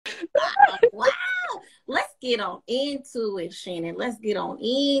get on into it, Shannon. Let's get on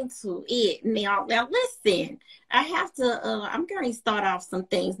into it. Now listen, I have to, I'm going to start off some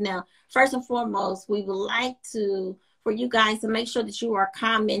things. Now, first and foremost, we would like for you guys to make sure that you are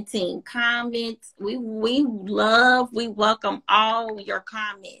commenting. Comments, we welcome all your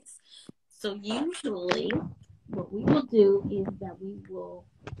comments. So usually what we will do is that we will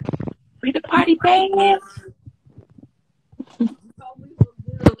read the party page.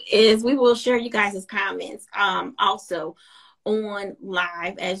 We will share you guys' comments also on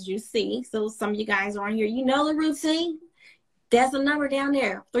live, as you see. So some of you guys are on here. You know the routine. There's a number down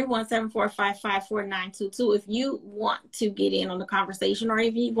there, 317-455-4922, if you want to get in on the conversation, or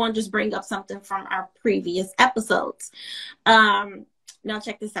if you want to just bring up something from our previous episodes. Now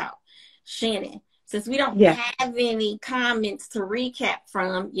check this out, Shannon. Since we don't have any comments to recap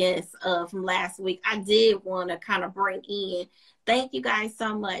from last week, I did want to kind of bring in. Thank you guys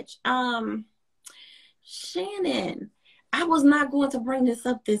so much. Shannon, I was not going to bring this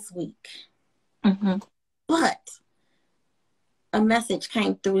up this week, but a message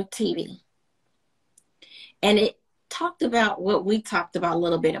came through TV, and it talked about what we talked about a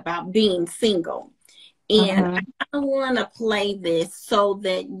little bit about being single. And I want to play this so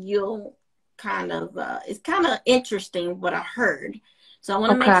that you'll kind of, it's kind of interesting what I heard. So I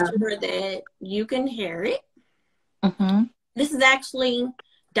want to make sure that you can hear it. This is actually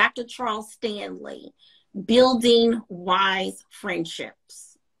Dr. Charles Stanley, Building Wise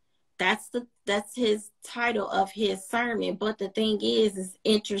Friendships. That's his title of his sermon. But the thing is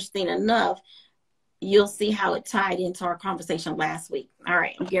interesting enough. You'll see how it tied into our conversation last week. All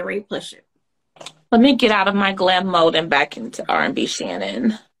right, I'm getting ready to push it. Let me get out of my glam mode and back into R&B,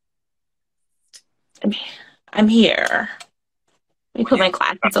 Shannon. I'm here. Let me put my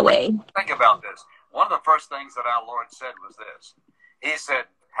glasses away. Think about this. One of the first things that our Lord said was this. He said,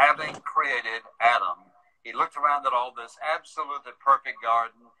 having created Adam, he looked around at all this absolutely perfect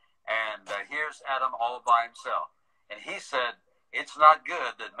garden, and here's Adam all by himself. And he said, it's not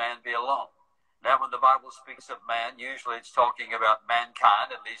good that man be alone. Now, when the Bible speaks of man, usually it's talking about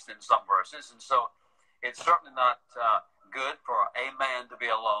mankind, at least in some verses. And so it's certainly not good for a man to be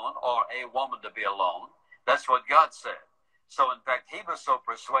alone or a woman to be alone. That's what God said. So, in fact, he was so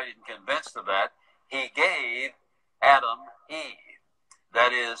persuaded and convinced of that, he gave Adam Eve.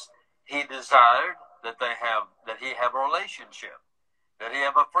 That is, he desired that he have a relationship, that he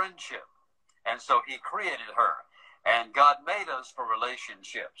have a friendship. And so he created her. And God made us for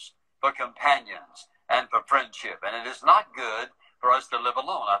relationships, for companions, and for friendship. And it is not good for us to live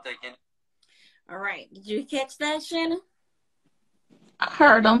alone. I think. All right. Did you catch that, Shannon? I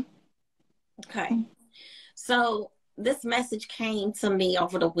heard him. Okay. So this message came to me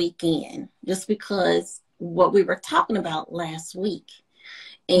over the weekend just because what we were talking about last week.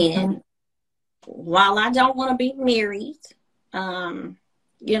 And while I don't want to be married, that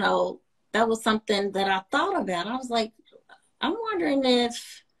was something that I thought about. I was like, I'm wondering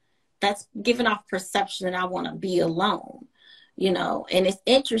if that's giving off perception that I want to be alone, and it's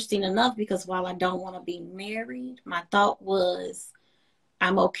interesting enough because while I don't want to be married, my thought was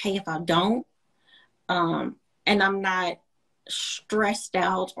I'm okay if I don't. And I'm not stressed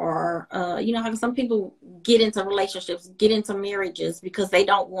out or, how some people get into relationships, get into marriages because they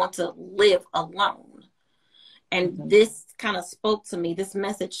don't want to live alone. And this kind of spoke to me. This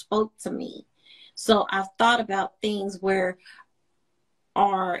message spoke to me. So I've thought about things and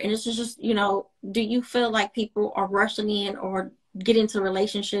it's just, do you feel like people are rushing in or get into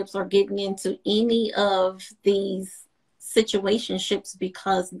relationships or getting into any of these situationships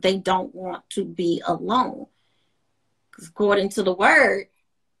because they don't want to be alone? Because according to the word,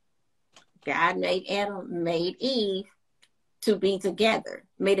 God made Adam, made Eve to be together,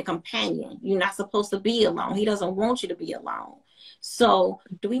 made a companion. You're not supposed to be alone. He doesn't want you to be alone. So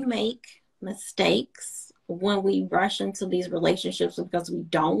do we make mistakes when we rush into these relationships because we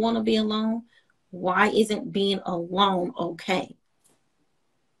don't want to be alone? Why isn't being alone okay?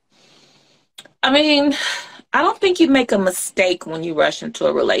 I mean, I don't think you make a mistake when you rush into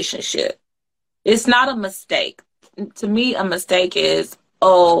a relationship. It's not a mistake. To me, a mistake is,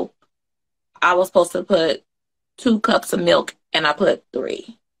 I was supposed to put 2 cups of milk and I put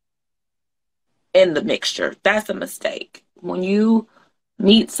 3 in the mixture. That's a mistake. When you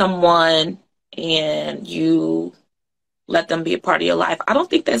meet someone and you let them be a part of your life, I don't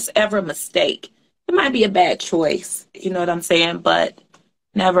think that's ever a mistake. It might be a bad choice, you know what I'm saying? But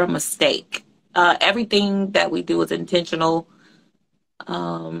never a mistake. Everything that we do is intentional.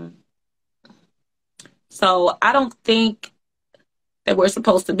 So I don't think that we're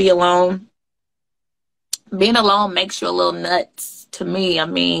supposed to be alone. Being alone makes you a little nuts to me. I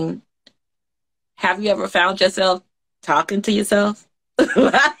mean, Have you ever found yourself talking to yourself? Through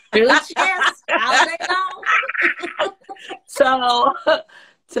chest all day long. So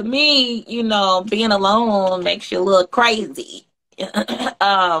to me, you know, being alone makes you a little crazy.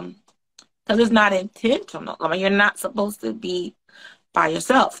 Because it's not intentional. I mean, you're not supposed to be by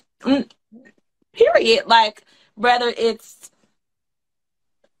yourself. Period. Like, whether it's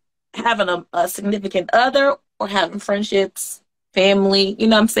having a significant other or having friendships, family, you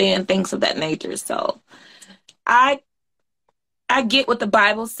know what I'm saying? Things of that nature. So I get what the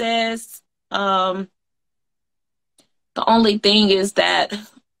Bible says. The only thing is that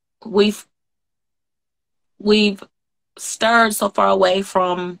we've stirred so far away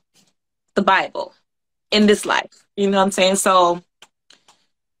from the Bible in this life. You know what I'm saying? So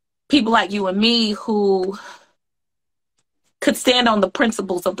people like you and me who could stand on the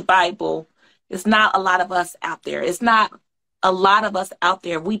principles of the Bible, it's not a lot of us out there. It's not a lot of us out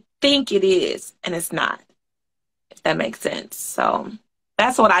there. We think it is, and it's not, if that makes sense. So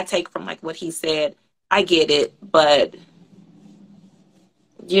that's what I take from like what he said. I get it, but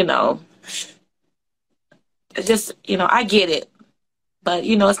you know, it's just, you know, I get it, but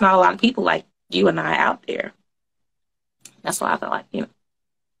you know, it's not a lot of people like you and I out there. That's why I feel like, you know,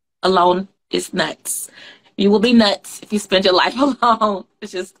 alone is nuts. You will be nuts if you spend your life alone.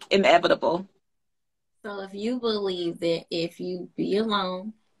 It's just inevitable. So if you believe that if you be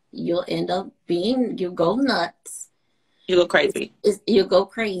alone, you'll end up you'll go nuts. You go crazy. You'll go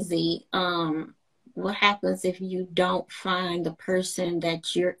crazy. What happens if you don't find the person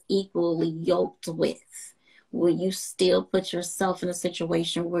that you're equally yoked with? Will you still put yourself in a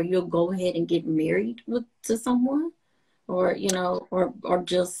situation where you'll go ahead and get married to someone? Or, you know, or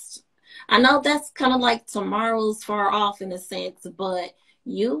just, I know that's kind of like tomorrow's far off in a sense, but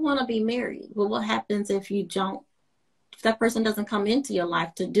you want to be married. Well, what happens if that person doesn't come into your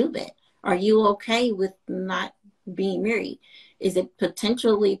life to do that? Are you okay with not being married? Is it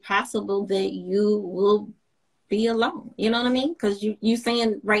potentially possible that you will be alone? You know what I mean? Because you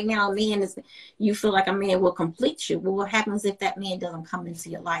saying right now, you feel like a man will complete you. Well, what happens if that man doesn't come into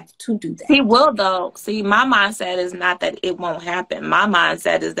your life to do that? He will, though. See, my mindset is not that it won't happen. My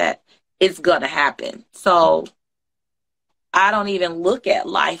mindset is that it's going to happen. So I don't even look at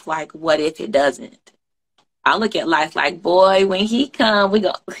life like, what if it doesn't? I look at life like, boy, when he come, we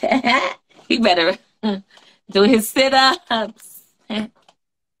go, he better do his sit-ups.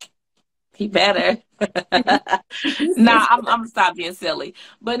 He better. Nah, I'm gonna stop being silly.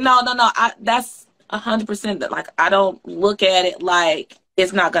 But no. That's 100% that. Like, I don't look at it like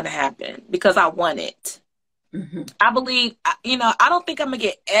it's not gonna happen because I want it. Mm-hmm. I believe, you know, I don't think I'm gonna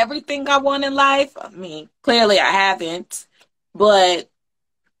get everything I want in life. I mean, clearly I haven't, but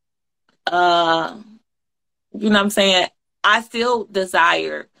you know what I'm saying? I still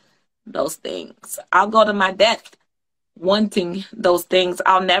desire those things. I'll go to my death wanting those things.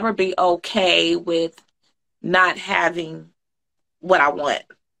 I'll never be okay with not having what I want,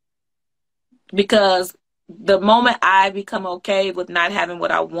 because the moment I become okay with not having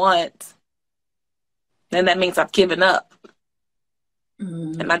what I want, then that means I've given up.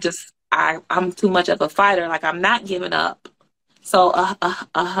 And I'm too much of a fighter. Like, I'm not giving up. So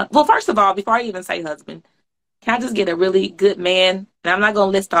well, first of all, before I even say husband, can I just get a really good man? And I'm not going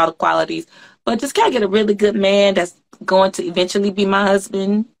to list all the qualities, but just can I get a really good man that's going to eventually be my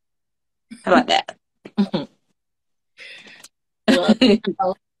husband? How about that?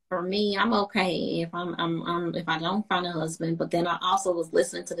 Well, for me, I'm okay if if I don't find a husband. But then I also was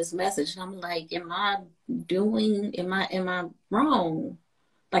listening to this message, and I'm like, am I wrong?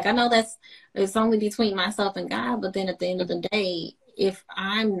 Like, I know it's only between myself and God, but then at the end of the day, if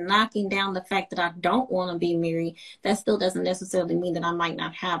I'm knocking down the fact that I don't want to be married, that still doesn't necessarily mean that I might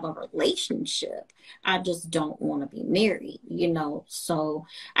not have a relationship. I just don't want to be married, you know? So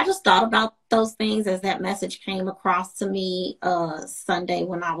I just thought about those things as that message came across to me Sunday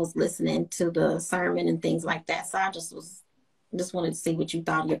when I was listening to the sermon and things like that. So I just wanted to see what you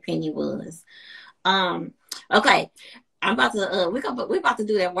thought your opinion was. Okay. I'm about to we're about to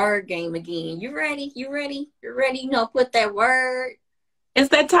do that word game again. You ready? You ready? You ready? You know, put that word. Is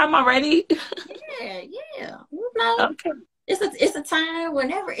that time already? Yeah. You know, okay. It's a time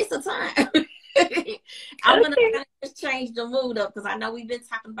whenever it's a time. I'm gonna just change the mood up because I know we've been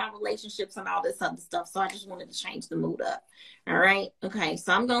talking about relationships and all this other stuff. So I just wanted to change the mood up. All right. Okay.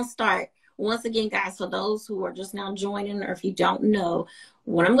 So I'm gonna start. Once again, guys, for those who are just now joining, or if you don't know,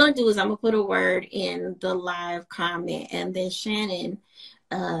 what I'm going to do is I'm going to put a word in the live comment, and then Shannon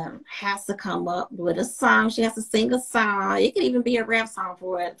has to come up with a song. She has to sing a song. It could even be a rap song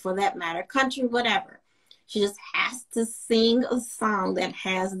for that matter, country, whatever. She just has to sing a song that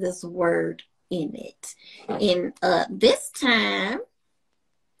has this word in it. And this time,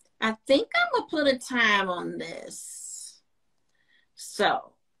 I think I'm going to put a time on this.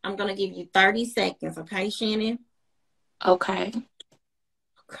 So I'm going to give you 30 seconds. Okay, Shannon? Okay.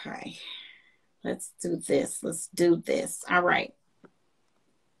 Okay. Let's do this. Let's do this. All right.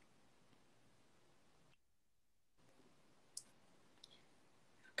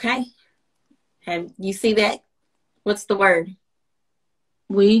 Okay. Have you see that? What's the word?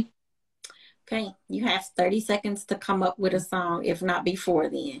 We. Okay. You have 30 seconds to come up with a song, if not before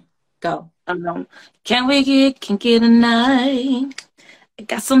then. Go. Can get a night? I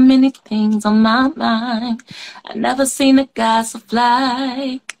got so many things on my mind. I never seen a guy so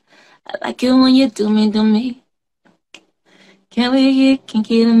fly. I like it when you do me. Can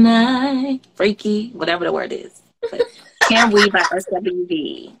get a night? Freaky, whatever the word is. But Can We by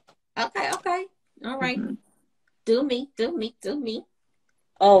SWV. Okay. All right. Mm-hmm. Do me.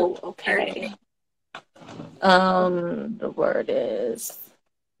 Oh, okay. The word is.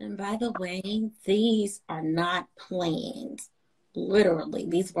 And by the way, these are not planned. Literally,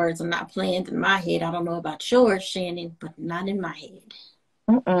 these words are not planned in my head. I don't know about yours, Shannon, but not in my head.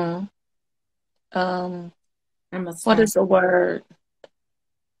 What is the word?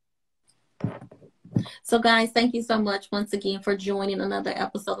 So, guys, thank you so much once again for joining another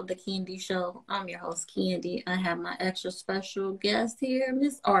episode of The Candy Show. I'm your host, Candy. I have my extra special guest here,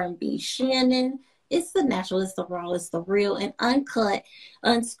 Miss R&B Shannon. It's the natural, it's the raw, it's the real, and uncut,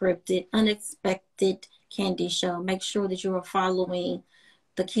 unscripted, unexpected Candy Show. Make sure that you are following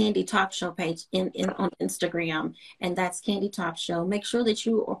the Candy Talk Show page on Instagram, and that's Candy Talk Show. Make sure that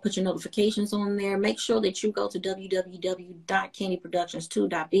you put your notifications on there. Make sure that you go to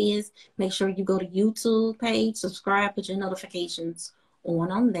www.candyproductions2.biz. Make sure you go to YouTube page, subscribe, put your notifications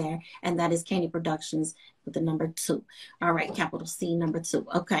on there, and that is Candy Productions with the number 2. All right, capital C, number 2.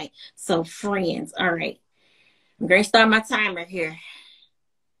 Okay, so friends, all right. I'm going to start my timer here.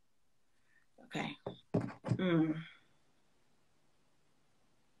 Okay.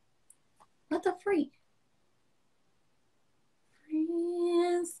 What the freak?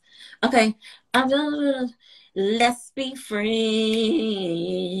 Friends. Okay. Let's be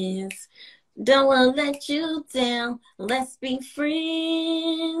friends. Don't want to let you down. Let's be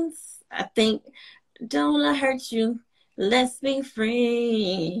friends. I think don't want to hurt you. Let's be friends.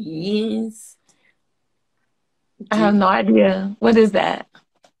 I have no idea. What is that?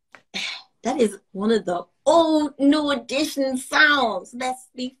 That is one of the old New Edition songs. Let's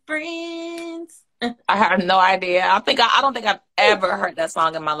be friends. I have no idea. I don't think I've ever heard that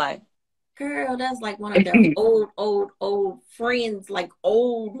song in my life. Girl, that's like one of the old Friends, like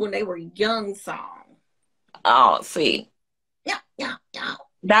old when they were young song. Oh, see. Yeah.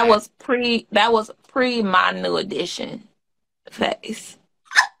 That was pre my New Edition phase.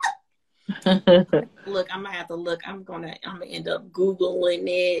 Look, I'm gonna have to look. I'm gonna end up Googling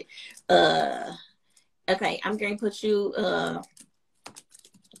it. Okay, I'm going to put you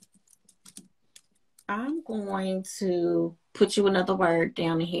I'm going to put you another word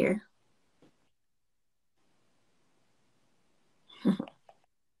down here.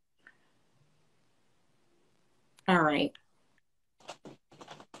 All right.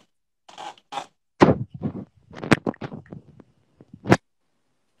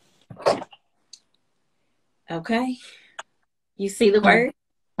 Okay. You see the word?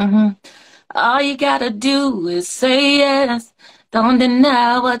 Mm-hmm. All you gotta do is say yes. Don't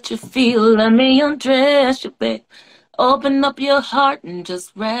deny what you feel. Let me undress you, babe. Open up your heart and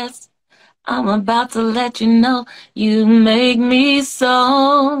just rest. I'm about to let you know you make me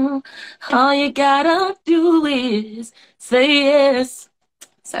so. All you gotta do is say yes.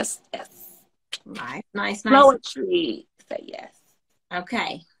 Says yes. Nice. Poetry. Say yes.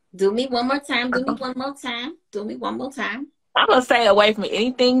 Okay. Do me one more time. I'm gonna stay away from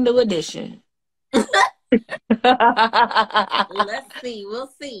anything New Edition. Let's see. We'll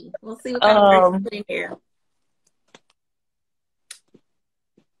see what kind of words you put in here.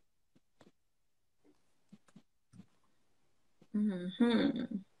 Mm-hmm.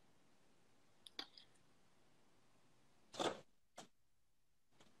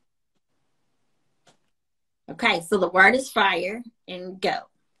 Okay, so the word is fire, and go.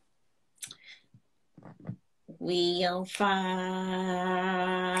 We on fire.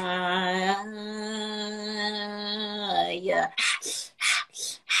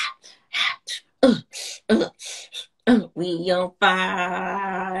 We on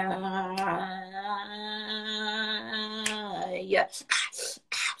fire.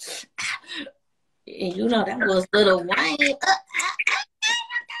 And you know that was Lil Wayne.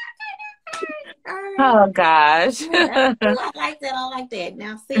 Oh gosh. I like that. I like that.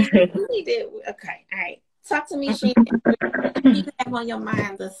 Now, see, we need to. Okay, all right. Talk to me, Shannon. What do you have on your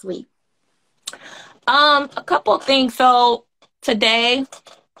mind this week? A couple of things. So today,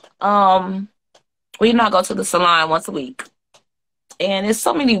 we not go to the salon once a week, and there's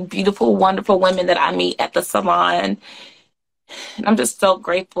so many beautiful, wonderful women that I meet at the salon, and I'm just so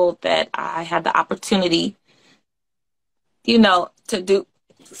grateful that I had the opportunity, to do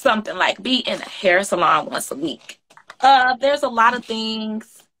something like be in a hair salon once a week. There's a lot of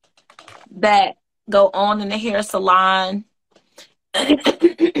things that go on in the hair salon.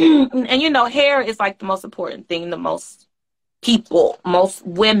 And hair is like the most important thing to most people, most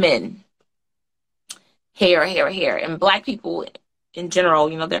women. Hair. And Black people in general,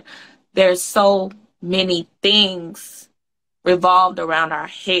 there's so many things revolved around our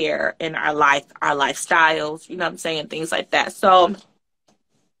hair and our life, our lifestyles, you know what I'm saying? Things like that. So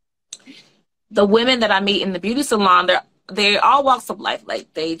the women that I meet in the beauty salon, they all walks of life.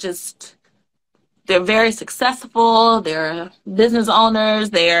 Like they're very successful. They're business owners.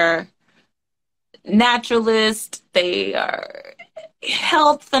 They're naturalists. They are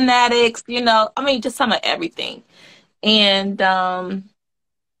health fanatics, just some of everything. And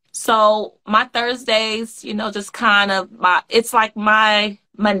so my Thursdays, just kind of it's like my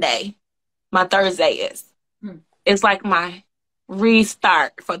Monday. My Thursday is. It's like my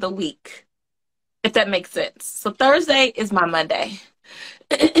restart for the week, if that makes sense. So Thursday is my Monday.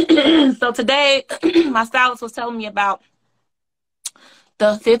 So today, my stylist was telling me about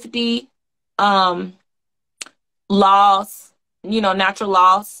the 50 laws, natural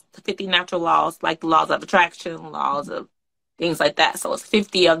laws, the 50 natural laws, like the laws of attraction, laws of things like that. So it's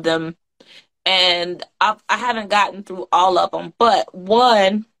 50 of them. And I haven't gotten through all of them, but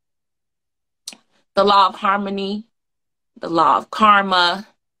one, the law of harmony, the law of karma,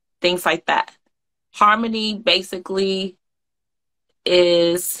 things like that. Harmony basically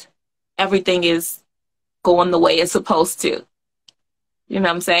is everything is going the way it's supposed to. You know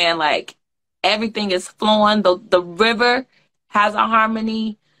what I'm saying? Like everything is flowing. The river has a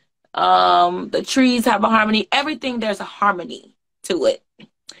harmony. The trees have a harmony. Everything, there's a harmony to it.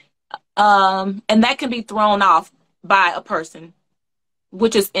 And that can be thrown off by a person,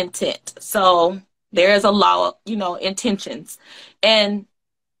 which is intent. So there is a law, intentions. And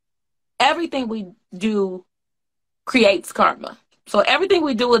everything we do creates karma. So everything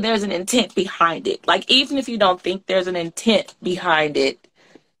we do, there's an intent behind it. Like even if you don't think there's an intent behind it,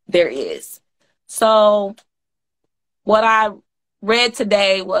 there is. So what I read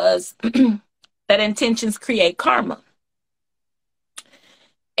today was that intentions create karma.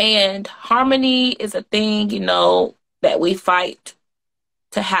 And harmony is a thing, that we fight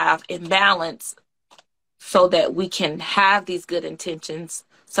to have in balance so that we can have these good intentions,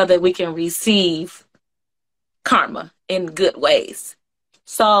 so that we can receive karma in good ways.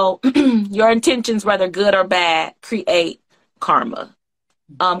 So your intentions, whether good or bad, create karma.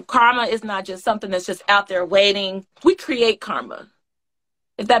 Karma is not just something that's just out there waiting. We create karma,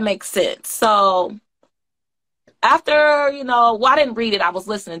 if that makes sense. So after, I didn't read it. I was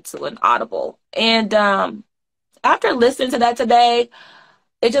listening to an Audible. And after listening to that today,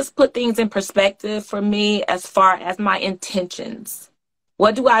 it just put things in perspective for me as far as my intentions.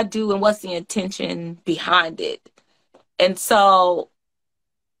 What do I do and what's the intention behind it? And so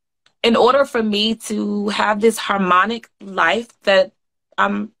in order for me to have this harmonic life that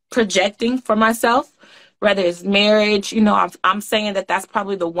I'm projecting for myself, whether it's marriage, I'm saying that that's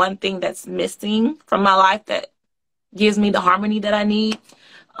probably the one thing that's missing from my life that gives me the harmony that I need.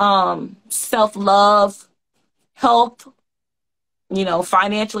 Self-love, health,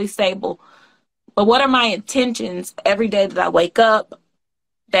 financially stable. But what are my intentions every day that I wake up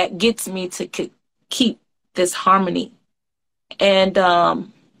that gets me to keep this harmony? And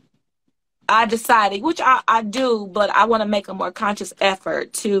I decided, which I do, but I want to make a more conscious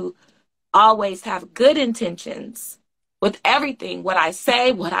effort to always have good intentions with everything, what I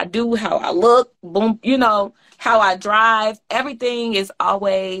say, what I do, how I look, boom, how I drive. Everything is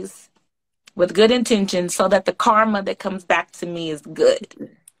always with good intentions so that the karma that comes back to me is good.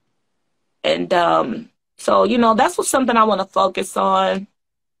 And so, that's something I want to focus on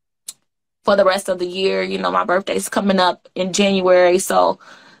for the rest of the year. My birthday's coming up in January, so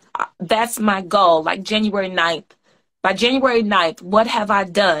that's my goal, like January 9th. By January 9th, what have I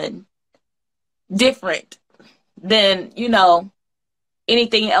done different than,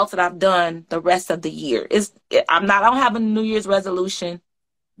 anything else that I've done the rest of the year? I don't have a New Year's resolution.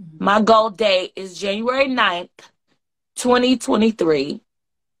 My goal date is January 9th, 2023.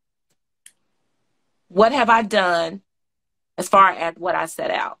 What have I done as far as what I set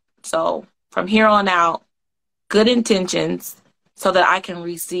out? So from here on out, good intentions so that I can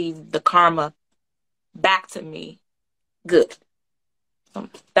receive the karma back to me good.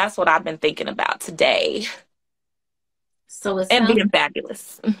 That's what I've been thinking about today. So it and being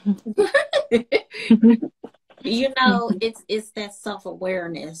fabulous. You know, it's that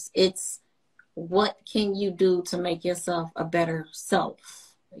self-awareness. It's what can you do to make yourself a better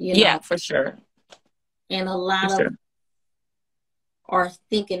self? You know? Yeah, for sure. And a lot of are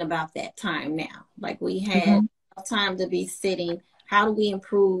thinking about that time now. Like we had time to be sitting. How do we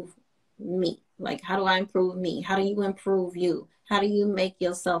improve me? Like, how do I improve me? How do you improve you? How do you make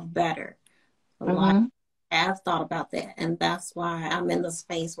yourself better? A lot. I've thought about that. And that's why I'm in the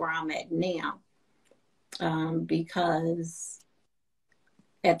space where I'm at now. Because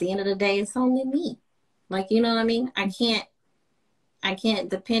at the end of the day, it's only me. Like, you know what I mean? I can't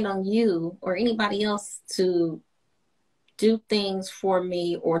depend on you or anybody else to do things for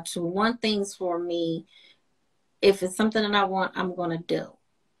me or to want things for me. If it's something that I want, I'm going to do.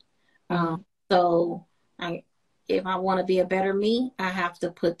 So if I want to be a better me, I have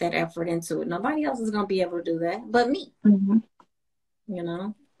to put that effort into it. Nobody else is going to be able to do that but me. You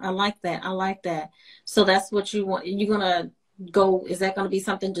know, I like that. I like that. So that's what you want. You're going to go, is that going to be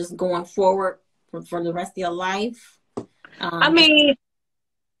something just going forward for the rest of your life? I mean,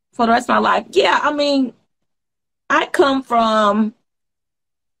 for the rest of my life. Yeah. I mean, I come from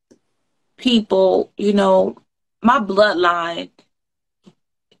people, you know, my bloodline,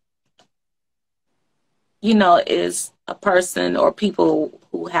 you know, is a person or people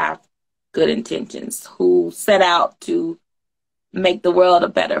who have good intentions, who set out to make the world a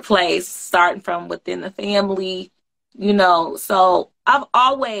better place, starting from within the family, you know. So I've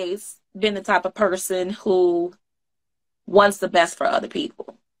always been the type of person who wants the best for other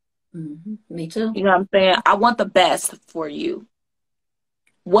people. Me too. You know what I'm saying? I want the best for you.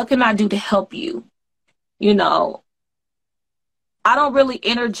 What can I do to help you? You know, I don't really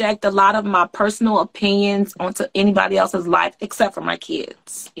interject a lot of my personal opinions onto anybody else's life except for my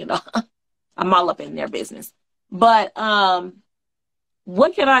kids. You know, I'm all up in their business. But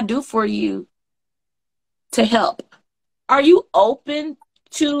what can I do for you to help? Are you open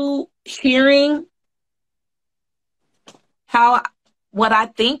to hearing what I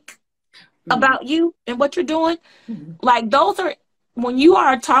think about you and what you're doing? Like, those are, when you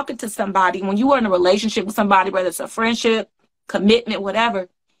are talking to somebody, when you are in a relationship with somebody, whether it's a friendship, commitment, whatever,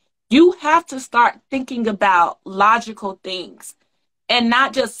 you have to start thinking about logical things and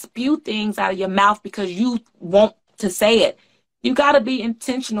not just spew things out of your mouth because you want to say it. You got to be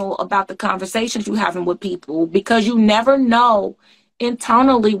intentional about the conversations you're having with people, because you never know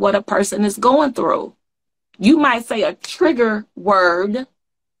internally what a person is going through. You might say a trigger word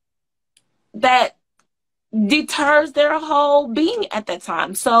that deters their whole being at that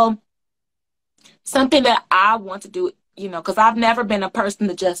time. So something that I want to do, you know, because I've never been a person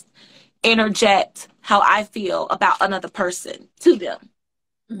to just interject how I feel about another person to them.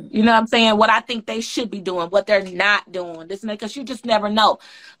 You know what I'm saying? What I think they should be doing, what they're not doing. This and that, because you just never know.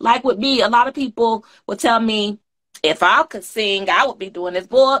 Like with me, a lot of people will tell me, if I could sing, I would be doing this.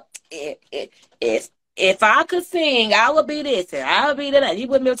 Boy, if I could sing, I would be this and I would be that. You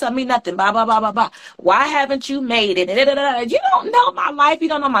wouldn't be able to tell me nothing. Blah, blah, blah, blah, blah. Why haven't you made it? You don't know my life. You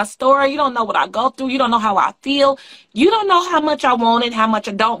don't know my story. You don't know what I go through. You don't know how I feel. You don't know how much I want it, how much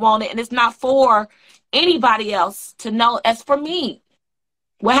I don't want it. And it's not for anybody else to know. As for me,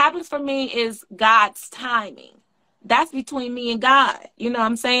 what happens for me is God's timing. That's between me and God. You know what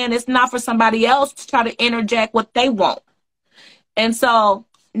I'm saying? It's not for somebody else to try to interject what they want. And so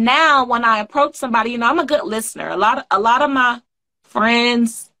now when I approach somebody, you know, I'm a good listener. A lot of my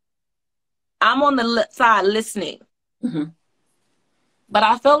friends, I'm on the side listening. But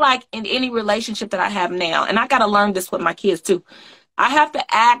I feel like in any relationship that I have now, and I got to learn this with my kids too, I have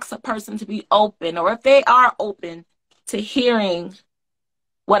to ask a person to be open, or if they are open to hearing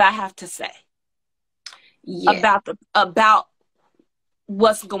what I have to say about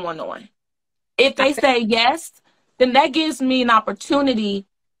what's going on. If they say yes, then that gives me an opportunity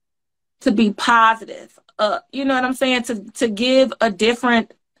to be positive. You know what I'm saying? To give a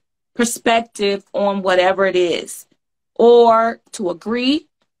different perspective on whatever it is, or to agree,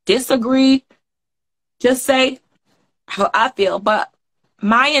 disagree, just say how I feel. But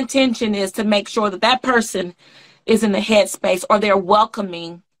my intention is to make sure that that person is in the headspace, or they're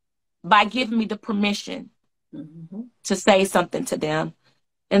welcoming by giving me the permission to say something to them.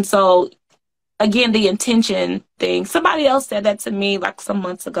 And so, again, the intention thing, somebody else said that to me like some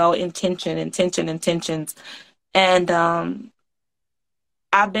months ago, intentions. And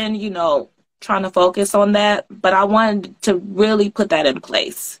I've been, you know, trying to focus on that, but I wanted to really put that in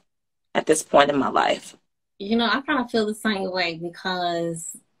place. at this point in my life. You know, I kind of feel the same way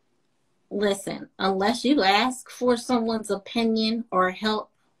because, listen, unless you ask for someone's opinion or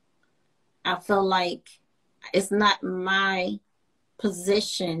help, I feel like it's not my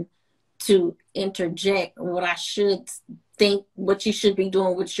position to interject what I should think, what you should be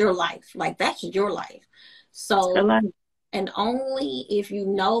doing with your life. Like, that's your life. So, and only if you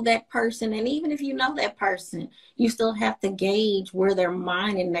know that person, and even if you know that person, you still have to gauge where their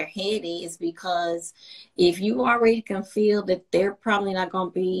mind and their head is, because if you already can feel that they're probably not going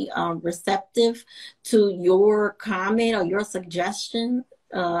to be receptive to your comment or your suggestion,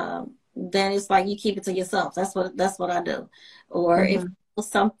 then it's like you keep it to yourself. That's what I do. Or if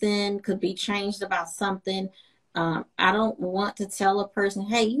something could be changed about something, I don't want to tell a person,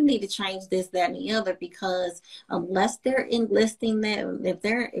 hey, you need to change this, that, and the other, because unless they're enlisting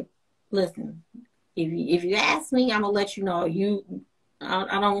that, listen, if you ask me, I'm gonna let you know.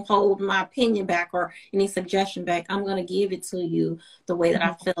 I don't hold my opinion back or any suggestion back. I'm gonna give it to you the way that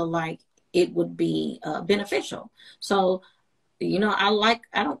I feel like it would be beneficial. So, you know, I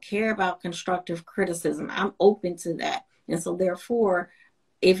don't care about constructive criticism. I'm open to that, and so therefore,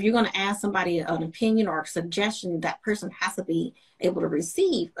 if you're going to ask somebody an opinion or a suggestion, that person has to be able to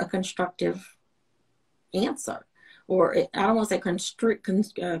receive a constructive answer. Or I don't want to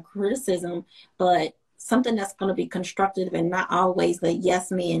say criticism, but something that's going to be constructive and not always the yes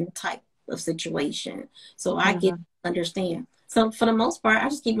man type of situation. So I get understand. So for the most part, I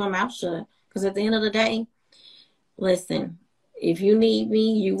just keep my mouth shut, because at the end of the day, listen, if you need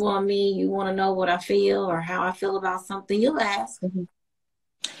me, you want to know what I feel or how I feel about something, you'll ask.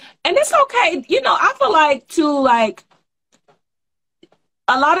 And it's okay. You know, I feel like too, like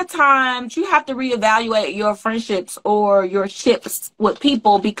a lot of times you have to reevaluate your friendships or your ships with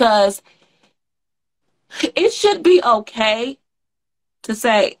people, because it should be okay to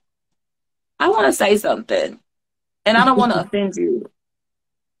say, I want to say something and I don't want to offend you,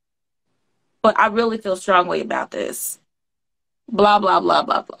 but I really feel strongly about this. Blah, blah, blah,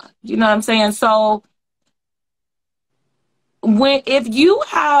 blah, blah. You know what I'm saying? So if you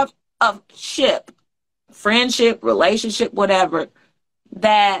have a ship, friendship, relationship, whatever,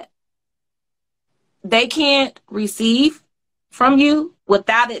 that they can't receive from you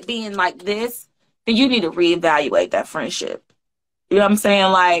without it being like this, then you need to reevaluate that friendship. You know what I'm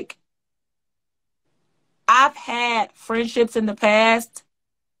saying? Like, I've had friendships in the past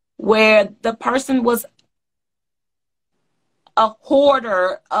where the person was a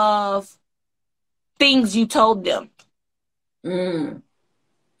hoarder of things you told them.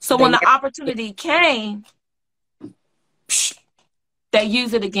 So when the opportunity came, they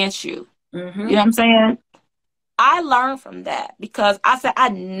use it against you. You know what I'm saying? I learned from that, because I said I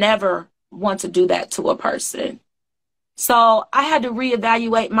never want to do that to a person. So I had to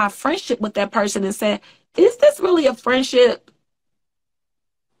reevaluate my friendship with that person and say, is this really a friendship?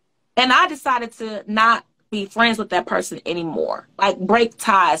 And I decided to not be friends with that person anymore. Like, break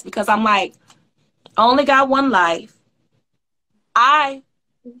ties, because I'm like, I only got one life. I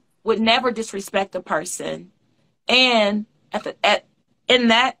would never disrespect a person. And in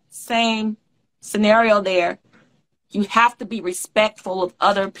that same scenario there, you have to be respectful of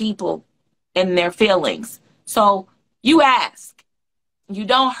other people and their feelings. So you ask. You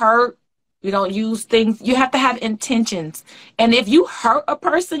don't hurt. You don't use things. You have to have intentions. And if you hurt a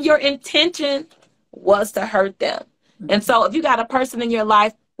person, your intention was to hurt them. And so if you got a person in your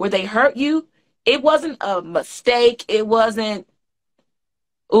life where they hurt you, it wasn't a mistake. It wasn't,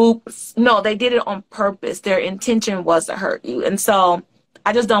 oops. No, they did it on purpose. Their intention was to hurt you. And so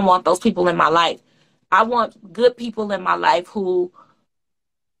I just don't want those people in my life. I want good people in my life who,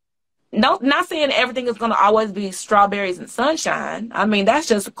 not saying everything is going to always be strawberries and sunshine. I mean, that's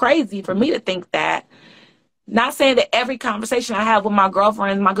just crazy for me to think that. Not saying that every conversation I have with my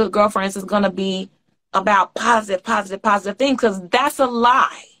girlfriends, my good girlfriends, is going to be about positive things, because that's a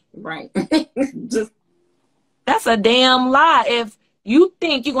lie. Right. That's a damn lie. If you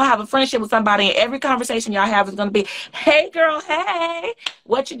think you're going to have a friendship with somebody and every conversation y'all have is going to be, hey, girl, hey,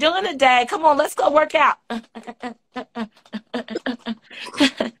 what you doing today? Come on, let's go work out.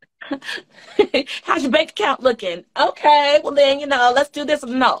 How's your bank account looking? Okay, well then, let's do this.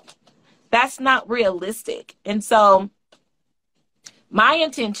 No, that's not realistic. And so my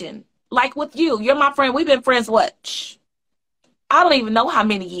intention, like with you, you're my friend. We've been friends, what? I don't even know how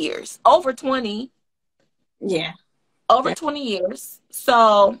many years. Over 20. Yeah. Over 20 years.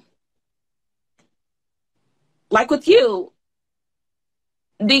 So, like with you,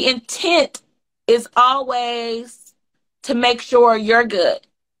 the intent is always to make sure you're good.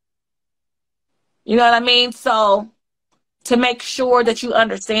 You know what I mean? So to make sure that you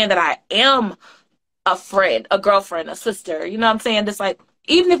understand that I am a friend, a girlfriend, a sister. You know what I'm saying? It's like,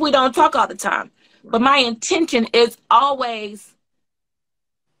 even if we don't talk all the time, but my intention is always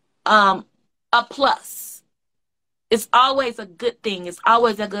a plus. It's always a good thing. It's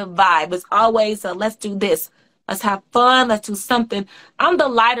always a good vibe. It's always a let's do this. Let's have fun. Let's do something. I'm the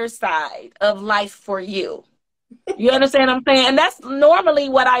lighter side of life for you. You understand what I'm saying? And that's normally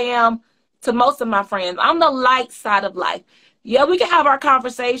what I am to most of my friends. I'm the light side of life. Yeah, we can have our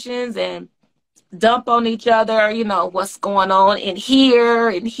conversations and dump on each other, you know, what's going on in here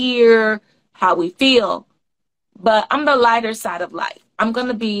and here, how we feel. But I'm the lighter side of life. I'm going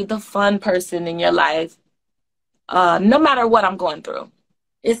to be the fun person in your life, no matter what I'm going through.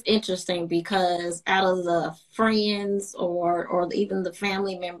 It's interesting because out of the friends or even the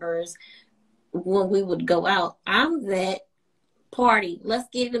family members, when we would go out, I'm that party. Let's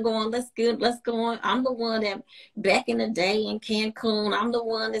get it going. Let's go on. I'm the one that back in the day in Cancun, I'm the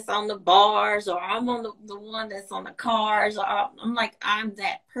one that's on the bars, or I'm on the one that's on the cars. Or I'm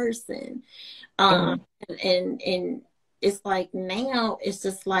that person. And it's like now it's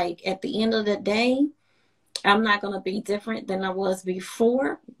just like at the end of the day, I'm not going to be different than I was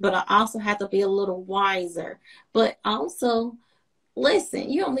before, but I also have to be a little wiser. But also,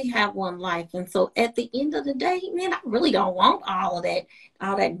 listen, you only have one life. And so at the end of the day, man, I really don't want all that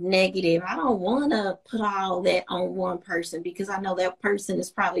negative. I don't want to put all that on one person because I know that person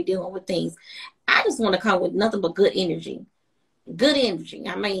is probably dealing with things. I just want to come with nothing but good energy. Good energy.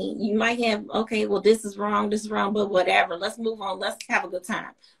 I mean, you might have, okay, well, this is wrong, but whatever. Let's move on. Let's have a good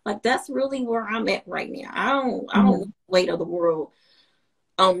time. Like, that's really where I'm at right now. I don't want the weight of the world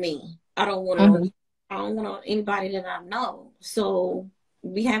on me. I don't want anybody that I know. So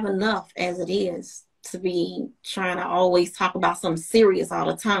we have enough as it is to be trying to always talk about something serious all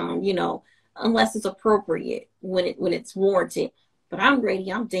the time, you know, unless it's appropriate when it's warranted. But I'm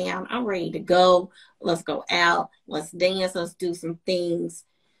ready. I'm down. I'm ready to go. Let's go out. Let's dance. Let's do some things.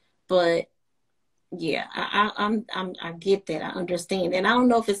 But yeah, I get that. I understand. And I don't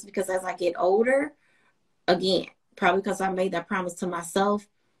know if it's because as I get older, again, probably because I made that promise to myself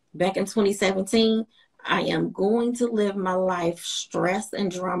back in 2017, I am going to live my life stress and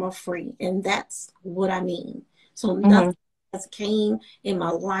drama free. And that's what I mean. So nothing has came in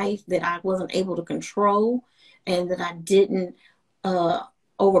my life that I wasn't able to control and that I didn't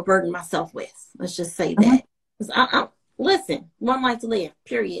overburden myself with. Let's just say that. Listen, one life to live,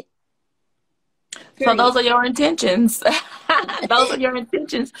 period. So those are your intentions. Those are your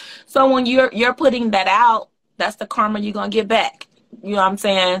intentions. So when you're putting that out, that's the karma you're going to get back. You know what I'm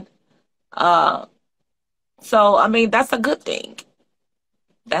saying? So, I mean, that's a good thing.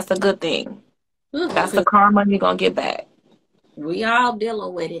 That's a good thing. That's the karma you're going to get back. We all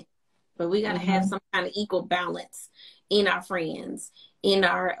dealing with it, but we got to have some kind of equal balance in our friends, in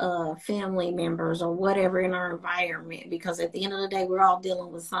our family members, or whatever in our environment, because at the end of the day, we're all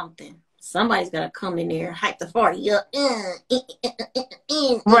dealing with something. Somebody's got to come in there, hype the party up.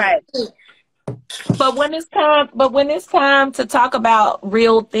 Right. But when it's time to talk about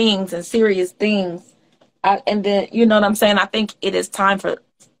real things and serious things, and then, you know what I'm saying? I think it is time for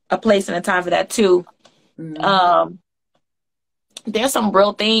a place and a time for that too. There's some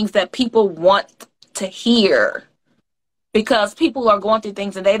real things that people want to hear because people are going through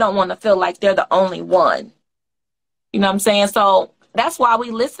things and they don't want to feel like they're the only one. You know what I'm saying? So that's why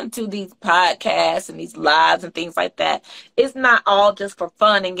we listen to these podcasts and these lives and things like that. It's not all just for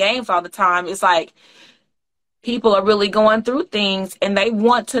fun and games all the time. It's like people are really going through things and they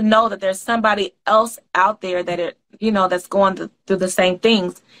want to know that there's somebody else out there that that's going through the same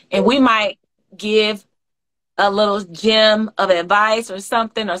things. And we might give a little gem of advice or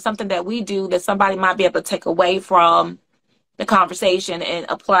something that we do that somebody might be able to take away from the conversation and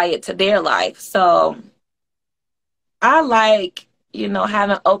apply it to their life. So I like,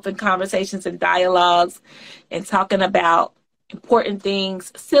 having open conversations and dialogues and talking about important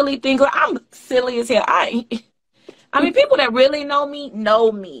things, silly things. I'm silly as hell. I mean, people that really know me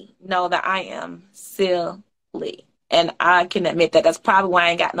know that I am silly. And I can admit that. That's probably why I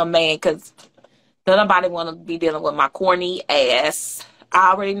ain't got no man, because nobody want to be dealing with my corny ass.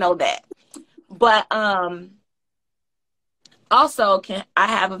 I already know that. But also, I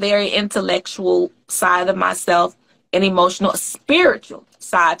have a very intellectual side of myself, an emotional, spiritual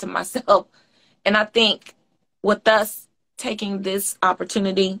side to myself. And I think with us taking this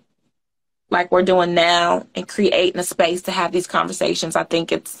opportunity like we're doing now and creating a space to have these conversations, I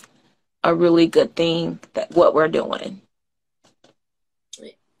think it's a really good thing that what we're doing.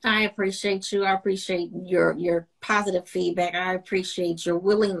 I appreciate you. I appreciate your positive feedback. I appreciate your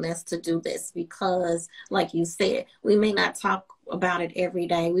willingness to do this because, like you said, we may not talk about it every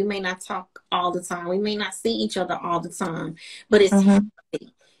day. We may not talk all the time. We may not see each other all the time, but it's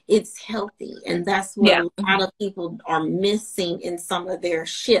healthy. It's healthy. And that's what a lot of people are missing in some of their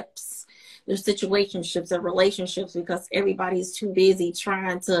ships, their situationships or relationships, because everybody's too busy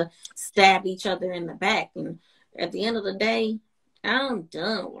trying to stab each other in the back. And at the end of the day, I'm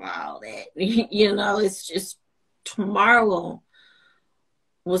done with all that. You know, it's just tomorrow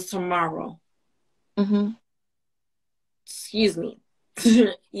was tomorrow. Excuse me.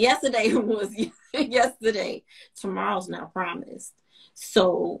 Yesterday was yesterday. Tomorrow's not promised.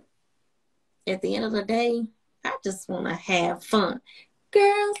 So at the end of the day, I just want to have fun.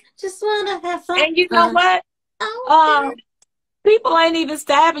 Girls just want to have fun. And you know what? People ain't even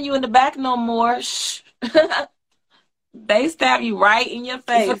stabbing you in the back no more. Shh. They stab you right in your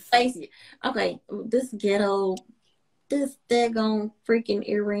face. Okay, this daggone freaking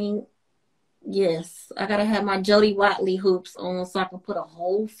earring. Yes, I gotta have my Jody Watley hoops on so I can put a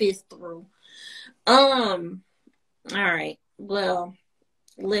whole fist through. All right. Well,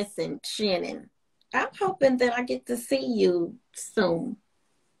 listen, Shannon, I'm hoping that I get to see you soon.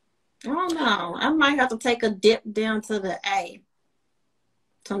 I don't know. I might have to take a dip down to the A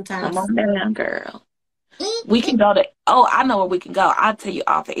sometimes. Come on down, girl. We can go to, I know where we can go. I'll tell you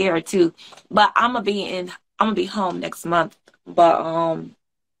off the air too. But I'm gonna be home next month. But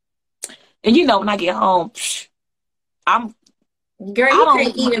and you know when I get home, girl, you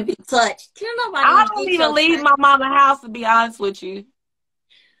can't even be touched. I don't even leave my mama's house, to be honest with you.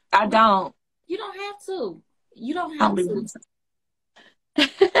 I don't. You don't have to. You don't have to. You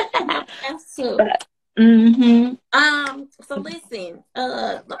don't have to. But, so listen,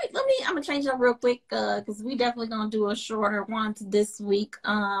 let me I'm gonna change it up real quick, because we definitely gonna do a shorter one this week.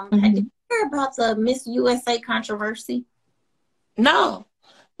 Did you hear about the Miss USA controversy? No.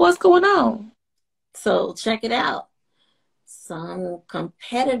 What's going on? So check it out. Some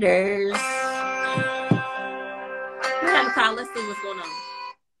competitors. We have a call. Let's see what's going on.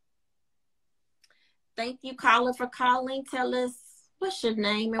 Thank you, caller, for calling. Tell us what's your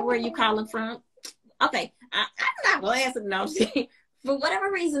name and where you calling from. Okay, I'm not gonna answer no. For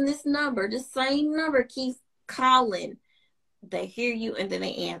whatever reason, this same number keeps calling. They hear you and then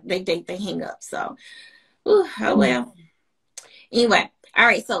they hang up. So, oh well. Anyway, all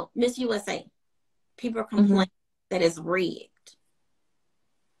right. So Miss USA, people are complaining that it's rigged.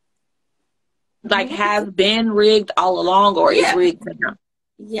 Like has been rigged all along, or is rigged now?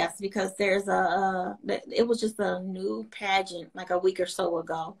 Yes, because there's it was just a new pageant like a week or so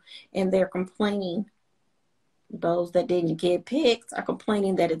ago, and they're complaining, those that didn't get picked are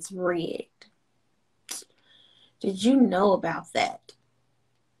complaining that it's rigged. Did you know about that?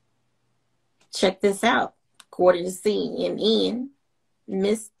 Check this out. According to CNN,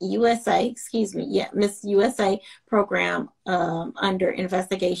 Miss USA program under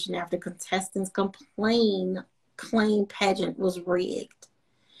investigation after contestants claim pageant was rigged.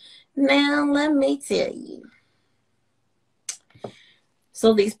 Now, let me tell you.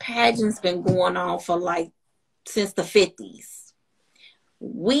 So these pageants been going on for since the 50s.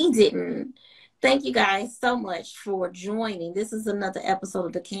 Thank you guys so much for joining. This is another episode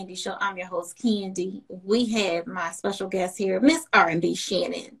of The Candy Show. I'm your host, Candy. We have my special guest here, Miss R&B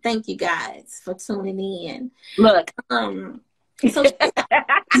Shannon. Thank you guys for tuning in. Look. So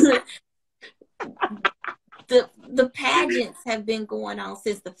the pageants have been going on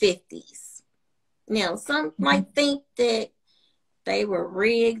since the 50s. Now, some might think that they were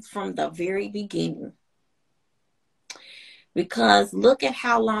rigged from the very beginning, because look at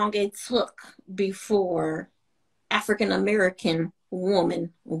how long it took before African-American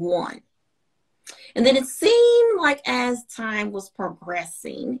woman won. And then it seemed like as time was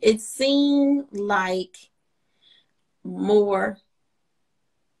progressing, it seemed like more,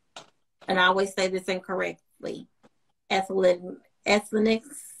 and I always say this incorrectly, ethnicities.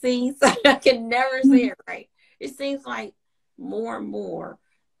 I can never say it right. It seems like more and more,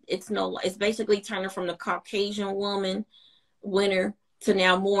 it's basically turning from the Caucasian woman winner to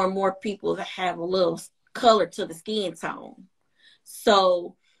now more and more people that have a little color to the skin tone.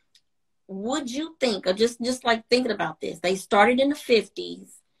 So would you think, or just like thinking about this, they started in the 50s,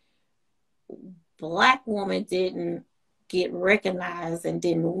 Black woman didn't get recognized and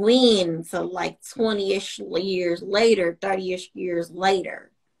didn't win until 20-ish years later, 30-ish years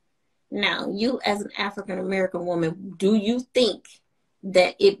later. Now, you as an African-American woman, do you think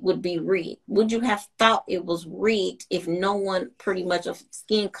that it would be rigged? Would you have thought it was rigged if no one pretty much of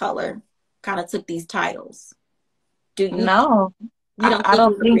skin color kind of took these titles? Do you? No, I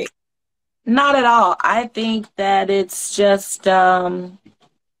don't think. Not at all. I think that it's just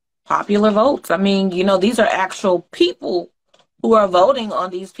popular votes. I mean, you know, these are actual people who are voting on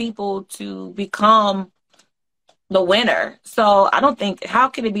these people to become the winner. So I don't think, how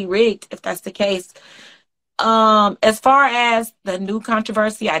can it be rigged if that's the case? As far as the new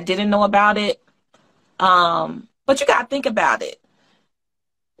controversy, I didn't know about it. But you got to think about it.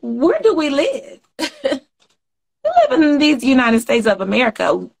 Where do we live? We live in these United States of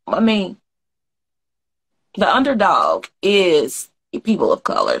America. I mean, the underdog is people of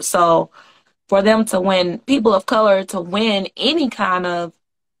color. So for them to win, people of color to win any kind of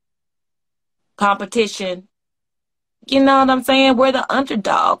competition, you know what I'm saying? We're the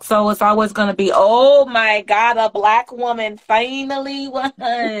underdog. So it's always going to be, oh my God, a black woman finally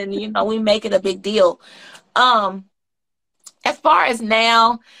won. You know, we make it a big deal. As far as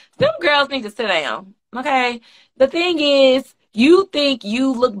now, them girls need to sit down. Okay. The thing is, you think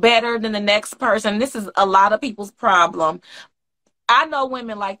you look better than the next person. This is a lot of people's problem. I know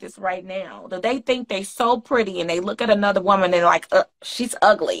women like this right now, that they think they're so pretty and they look at another woman and they're like, she's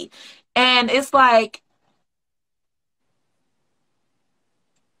ugly. And it's like,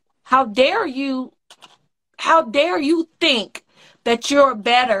 how dare you think that you're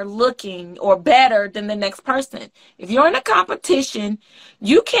better looking or better than the next person? If you're in a competition,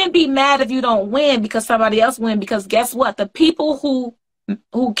 you can't be mad if you don't win because somebody else win, because guess what? The people who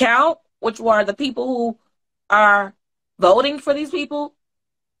count, which are the people who are voting for these people,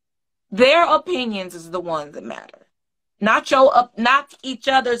 their opinions is the ones that matter. Not each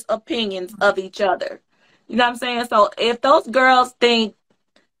other's opinions of each other. You know what I'm saying? So if those girls think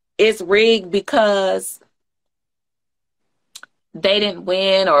it's rigged because they didn't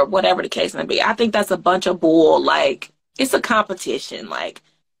win or whatever the case may be, I think that's a bunch of bull. Like, it's a competition. Like,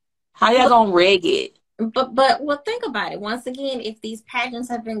 how y'all gonna rig it? But well, think about it. Once again, if these pageants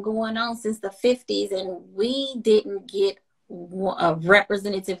have been going on since the 50s and we didn't get a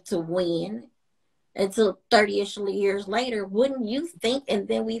representative to win until 30-ish years later, wouldn't you think? And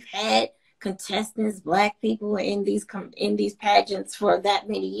then we've had contestants, black people in these pageants for that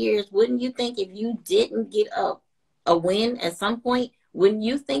many years. Wouldn't you think if you didn't get a win at some point, wouldn't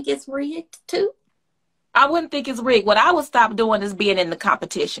you think it's rigged too? I wouldn't think it's rigged. What I would stop doing is being in the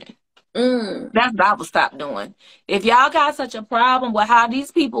competition. That's what I would stop doing. If y'all got such a problem with how these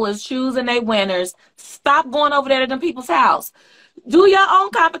people is choosing their winners, stop going over there to them people's house. Do your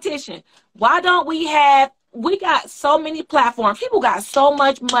own competition. Why don't we got so many platforms. People got so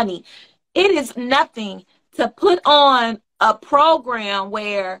much money. It is nothing to put on a program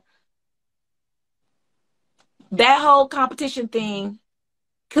where that whole competition thing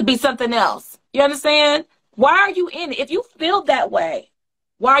could be something else. You understand? Why are you in it? If you feel that way,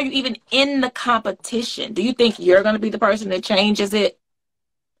 why are you even in the competition? Do you think you're going to be the person that changes it?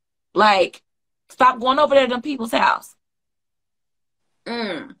 Like, stop going over there to them people's house.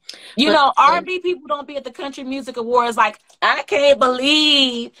 You know, R&B people don't be at the Country Music Awards like, I can't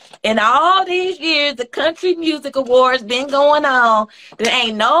believe in all these years the Country Music Awards been going on, there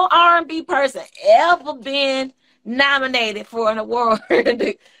ain't no R&B person ever been nominated for an award.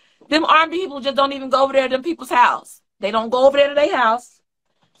 Them R&B people just don't even go over there to them people's house. They don't go over there to their house.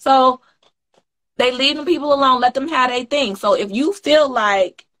 So they leave them people alone, let them have their thing. So if you feel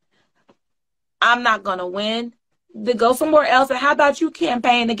like I'm not going to win, then go somewhere else. And how about you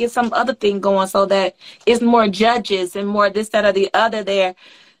campaign to get some other thing going so that it's more judges and more this, that, or the other there,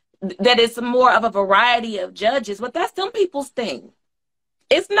 that it's more of a variety of judges. But that's them people's thing.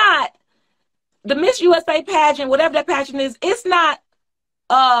 It's not the Miss USA pageant, whatever that pageant is, it's not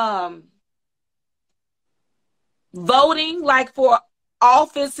voting like for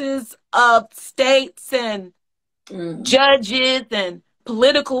offices of states and judges and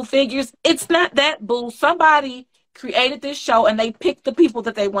political figures. It's not that, boo. Somebody created this show and they picked the people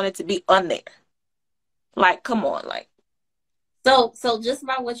that they wanted to be on there. Like, come on, like. So just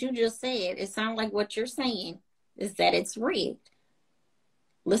by what you just said, it sounds like what you're saying is that it's rigged.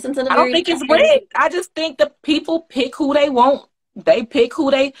 Listen to the. I don't think it's rigged. I just think the people pick who they want. They pick who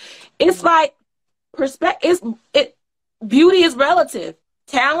they. It's like beauty is relative.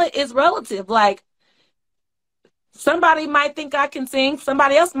 Talent is relative. Like, somebody might think I can sing.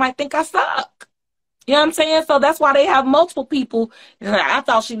 Somebody else might think I suck. You know what I'm saying? So that's why they have multiple people. I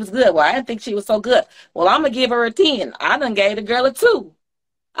thought she was good. Well, I didn't think she was so good. Well, I'm going to give her a 10. I done gave the girl a 2.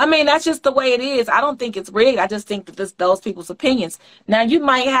 I mean, that's just the way it is. I don't think it's rigged. I just think that those people's opinions. Now, you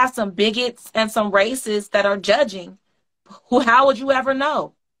might have some bigots and some racists that are judging. How would you ever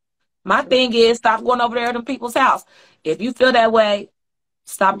know? My thing is, stop going over there to people's house. If you feel that way,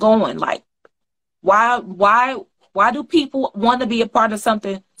 stop going. Like, why Why do people want to be a part of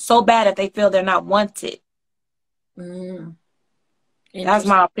something so bad that they feel they're not wanted? That's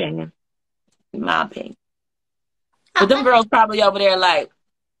my opinion. My opinion. But them girls probably over there like,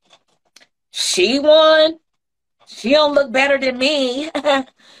 she won. She don't look better than me. I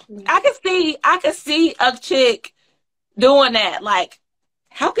could see a chick doing that. Like,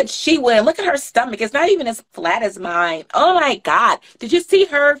 how could she win? Look at her stomach. It's not even as flat as mine. Oh my God. Did you see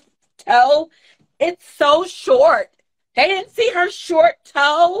her toe? It's so short. They didn't see her short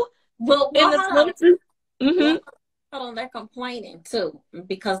toe. Well, in the swimsuit. Mm-hmm. Hold on, they're complaining too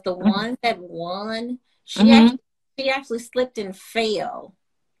because the one that won, she actually slipped and fell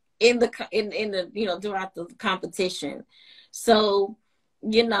in the throughout the competition. So,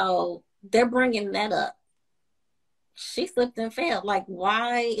 they're bringing that up. She slipped and fell. Like,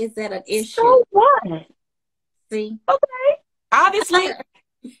 why is that an issue? So what? See? Okay. Obviously,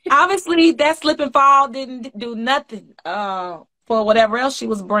 that slip and fall didn't do nothing for whatever else she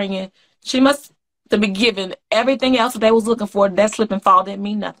was bringing. She must have been given everything else that they was looking for. That slip and fall didn't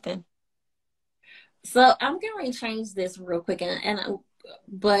mean nothing. So I'm going to change this real quick,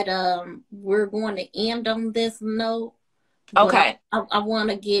 but we're going to end on this note. Okay. I want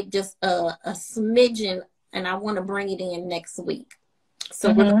to get just a smidgen, and I want to bring it in next week.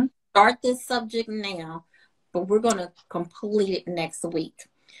 So we're going to start this subject now, but we're going to complete it next week.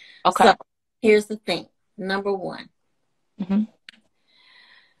 Okay. So here's the thing. Number one.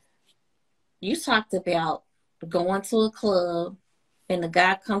 You talked about going to a club and the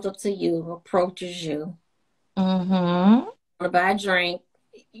guy comes up to you, approaches you, want to buy a drink.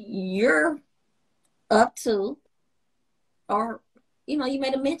 You're up to, or you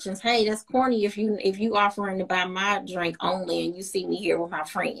made a mention. Hey, that's corny if you offering to buy my drink only, and you see me here with my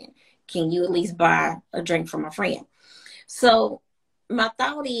friend. Can you at least buy a drink for my friend? So my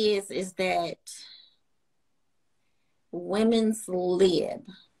thought is that women's lib.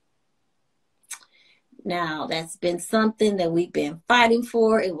 Now, that's been something that we've been fighting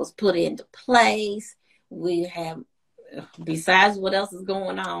for. It was put into place. We have, besides what else is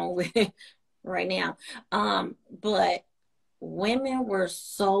going on with right now, but women were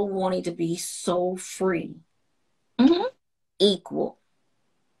so wanting to be so free. Equal.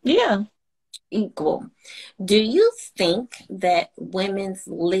 Yeah. Equal. Do you think that women's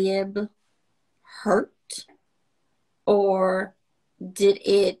lib hurt, or did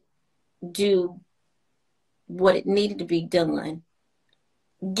it do what it needed to be done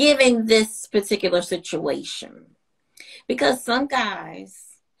given this particular situation? Because some guys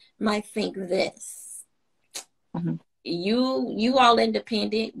might think this. You all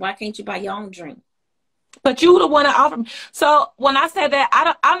independent, why can't you buy your own drink? But you the one to offer me. So when I said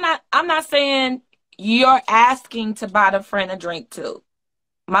that, I'm not saying you're asking to buy the friend a drink too.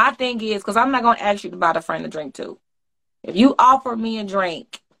 My thing is, because I'm not going to ask you to buy the friend a drink too. If you offer me a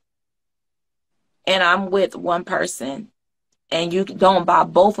drink and I'm with one person and you don't buy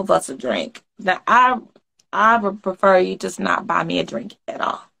both of us a drink, then I would prefer you just not buy me a drink at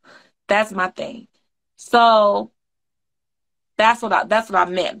all. That's my thing. So that's what I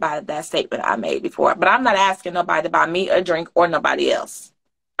meant by that statement I made before. But I'm not asking nobody to buy me a drink or nobody else.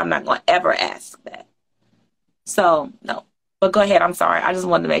 I'm not going to ever ask that. So, no. But go ahead. I'm sorry. I just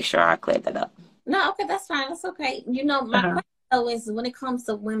wanted to make sure I cleared that up. No, okay, that's fine. That's okay. My question though is, when it comes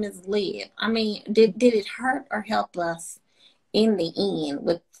to women's lib, I mean, did it hurt or help us in the end,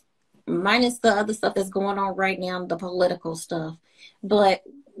 with minus the other stuff that's going on right now, the political stuff? But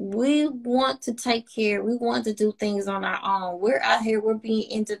we want to take care. We want to do things on our own. We're out here. We're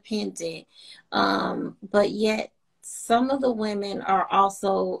being independent. But yet some of the women are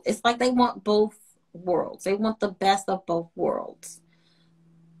also, it's like they want both worlds. They want the best of both worlds.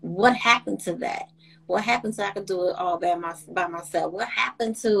 What happened to that? What happened to I can do it all by myself? What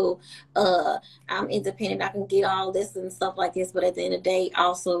happened to I'm independent, I can get all this and stuff like this, but at the end of the day,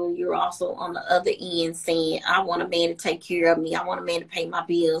 also you're also on the other end saying, I want a man to take care of me. I want a man to pay my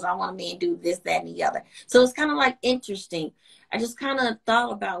bills. I want a man to do this, that, and the other. So it's kind of like interesting. I just kind of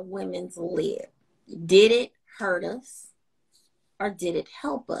thought about women's lib. Did it hurt us or did it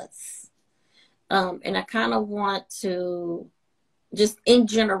help us? And I kind of want to just in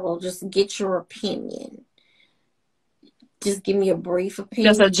general, just get your opinion. Just give me a brief opinion.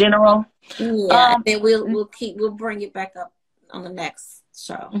 Just a general. Yeah. Then we'll bring it back up on the next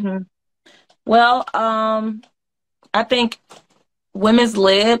show. Well, I think women's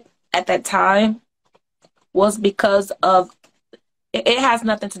lib at that time was because of, it has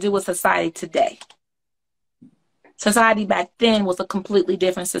nothing to do with society today. Society back then was a completely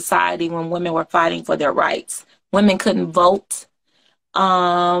different society when women were fighting for their rights. Women couldn't vote.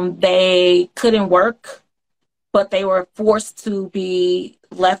 They couldn't work. but they were forced to be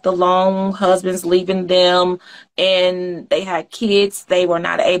left alone, husbands leaving them, and they had kids. They were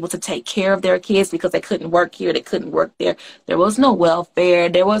not able to take care of their kids because they couldn't work here, they couldn't work there. There was no welfare,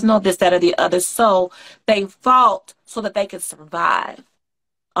 there was no this, that, or the other. So they fought so that they could survive.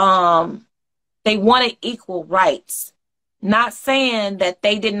 They wanted equal rights. Not saying that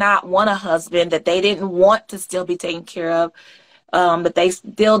they did not want a husband, that they didn't want to still be taken care of, that they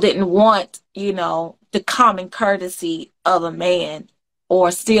still didn't want, you know, the common courtesy of a man, or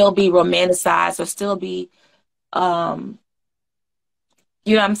still be romanticized, or still be, you know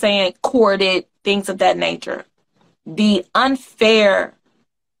what I'm saying, courted, things of that nature. The unfair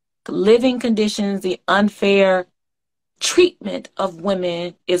living conditions, the unfair treatment of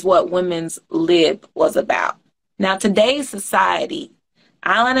women is what women's lib was about. Now, today's society,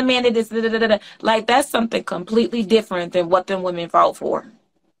 island of man, this, like, that's something completely different than what them women fought for.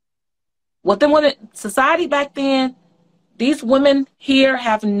 What them women, society back then, these women here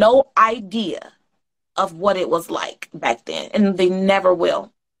have no idea of what it was like back then, and they never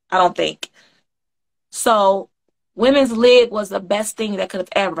will, I don't think. So women's lib was the best thing that could have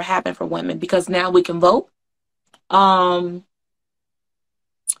ever happened for women, because now we can vote.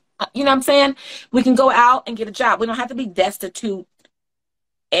 You know what I'm saying? We can go out and get a job. We don't have to be destitute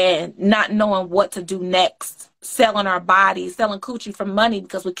and not knowing what to do next, selling our bodies, selling coochie for money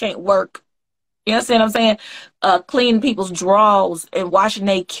because we can't work. You understand what I'm saying? Cleaning people's drawers and washing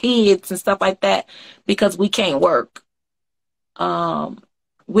their kids and stuff like that because we can't work.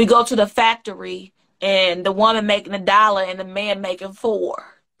 We go to the factory and the woman making $1 and the man making $4.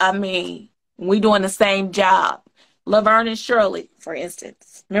 I mean, we doing the same job. Laverne and Shirley, for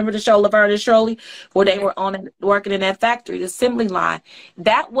instance. Remember the show Laverne and Shirley, where they were working in that factory, the assembly line?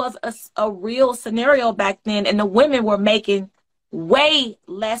 That was a real scenario back then, and the women were making way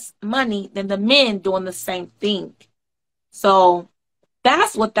less money than the men doing the same thing. So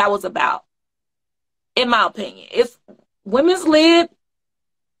that's what that was about, in my opinion. If women's lib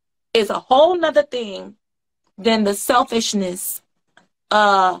is a whole nother thing than the selfishness,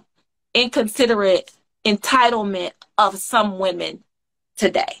 inconsiderate entitlement of some women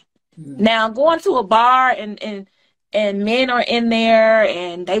today. Now, going to a bar and men are in there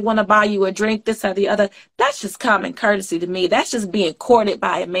and they want to buy you a drink, this or the other, that's just common courtesy to me. That's just being courted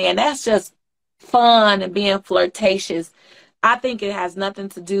by a man. That's just fun and being flirtatious. I think it has nothing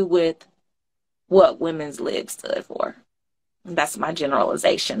to do with what women's lib stood for. That's my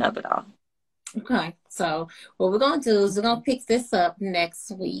generalization of it all. Okay, so what we're going to do is we're going to pick this up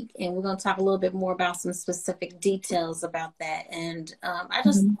next week, and we're going to talk a little bit more about some specific details about that. And I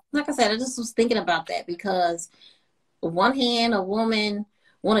just, like I said, I just was thinking about that because on one hand, a woman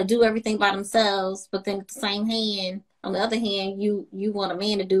want to do everything by themselves, but then at the same hand, on the other hand, you want a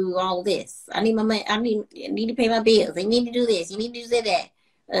man to do all this. I need my man. I need to pay my bills. They need to do this. You need to do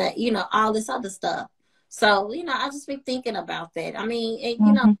that. You know, all this other stuff. So, you know, I just been thinking about that. I mean,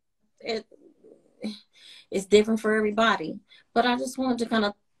 you know, it's different for everybody, but I just wanted to kind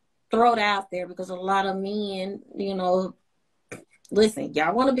of throw it out there because a lot of men, you know, listen,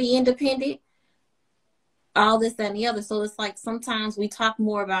 y'all want to be independent, all this, that, and the other. So it's like sometimes we talk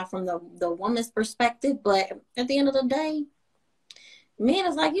more about from the woman's perspective, but at the end of the day, men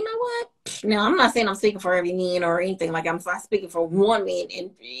is like, you know what? Now, I'm not saying I'm speaking for every man or anything. Like, I'm not speaking for one man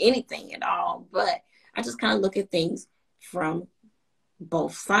in anything at all, but I just kind of look at things from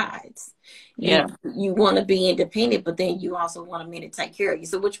both sides. Yeah. You want to be independent, but then you also want a man to take care of you.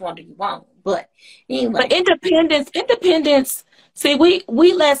 So which one do you want? But anyway. But independence, see,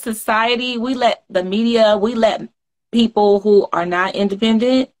 we let society, we let the media, we let people who are not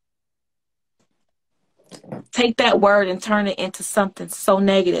independent take that word and turn it into something so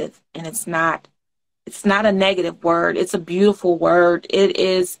negative. And it's not a negative word. It's a beautiful word. It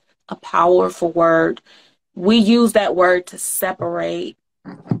is a powerful word. We use that word to separate.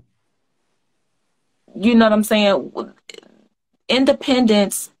 You know what I'm saying?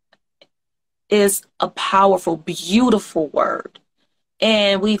 Independence is a powerful, beautiful word.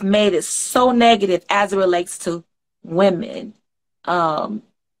 And we've made it so negative as it relates to women. I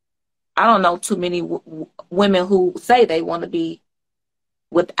don't know too many women who say they want to be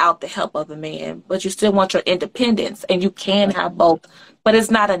without the help of a man, but you still want your independence, and you can have both, but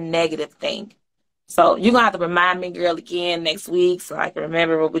it's not a negative thing. So you're going to have to remind me, girl, again next week so I can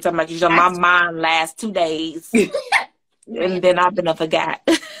remember what we're talking about. You know, my mind lasts 2 days, and then I've been forgot.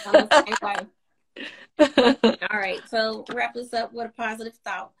 All right, so wrap this up with a positive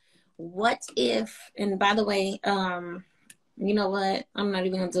thought. What if, and by the way, you know what? I'm not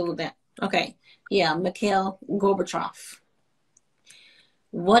even going to deal with that. Okay, yeah, Mikhail Gorbachev.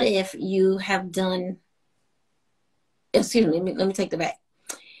 What if you have done excuse me, let me take that back.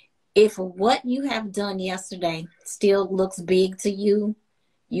 If what you have done yesterday still looks big to you,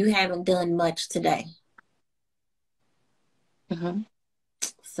 you haven't done much today. Mm-hmm.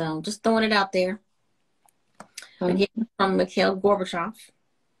 So just throwing it out there. Again, from Mikhail Gorbachev.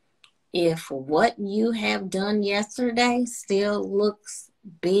 If what you have done yesterday still looks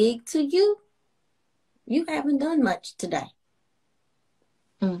big to you, you haven't done much today.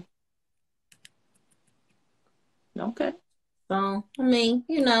 Mm. Okay. So, I mean,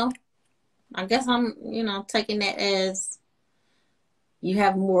 you know, I guess I'm, you know, taking that as you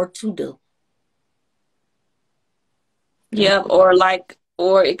have more to do. Yeah, or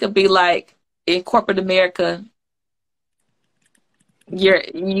it could be like in corporate America,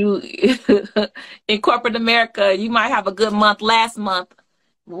 you in corporate America, you might have a good month last month.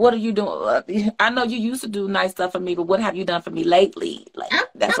 What are you doing? I know you used to do nice stuff for me, but what have you done for me lately? Like,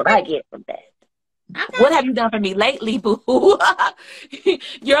 that's what I get from that. What have you done for me lately, boo?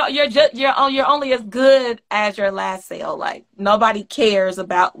 You're only as good as your last sale. Like, nobody cares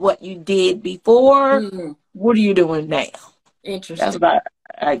about what you did before. What are you doing now? Interesting. That's what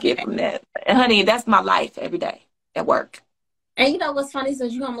I get from that. And honey, that's my life every day at work. And you know what's funny? So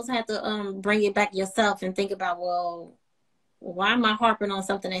you almost have to bring it back yourself and think about, well, why am I harping on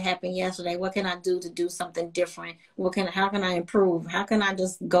something that happened yesterday? What can I do to do something different? How can I improve? How can I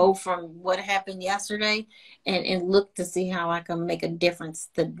just go from what happened yesterday and look to see how I can make a difference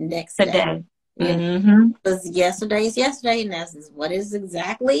the next day? Because yesterday is yesterday, and that's what it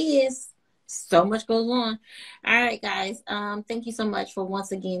exactly is. So much goes on. All right, guys. Thank you so much for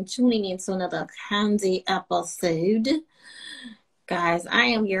once again tuning in to another Candy episode. Guys, I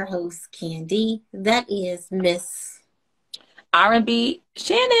am your host, Candy. That is Miss R&B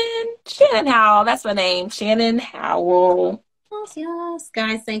Shannon Howell. That's my name, Shannon Howell. Yes,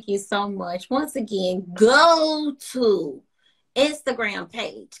 guys, thank you so much. Once again, go to Instagram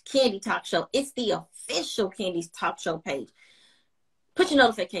page, Candy Talk Show. It's the official Candy's Talk Show page. Put your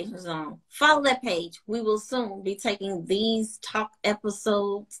notifications on. Follow that page. We will soon be taking these talk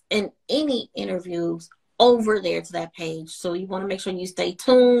episodes and any interviews over there to that page. So you want to make sure you stay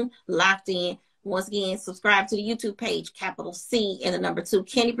tuned, locked in. Once again, subscribe to the YouTube page, capital C and the number 2,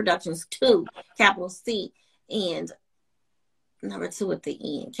 Candy Productions 2, capital C and number 2 at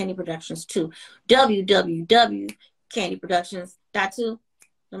the end, Candy Productions 2, www.candyproductions.2.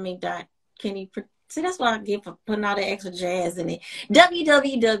 See, that's what I get for putting all the extra jazz in it.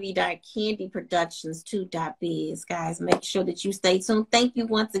 www.candyproductions2.biz. Guys, make sure that you stay tuned. Thank you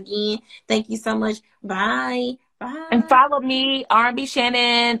once again. Thank you so much. Bye. Bye. And follow me, R&B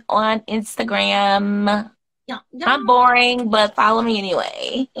Shannon, on Instagram. Yeah. I'm boring, but follow me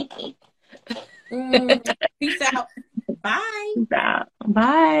anyway. Peace out. Bye.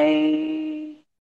 Bye.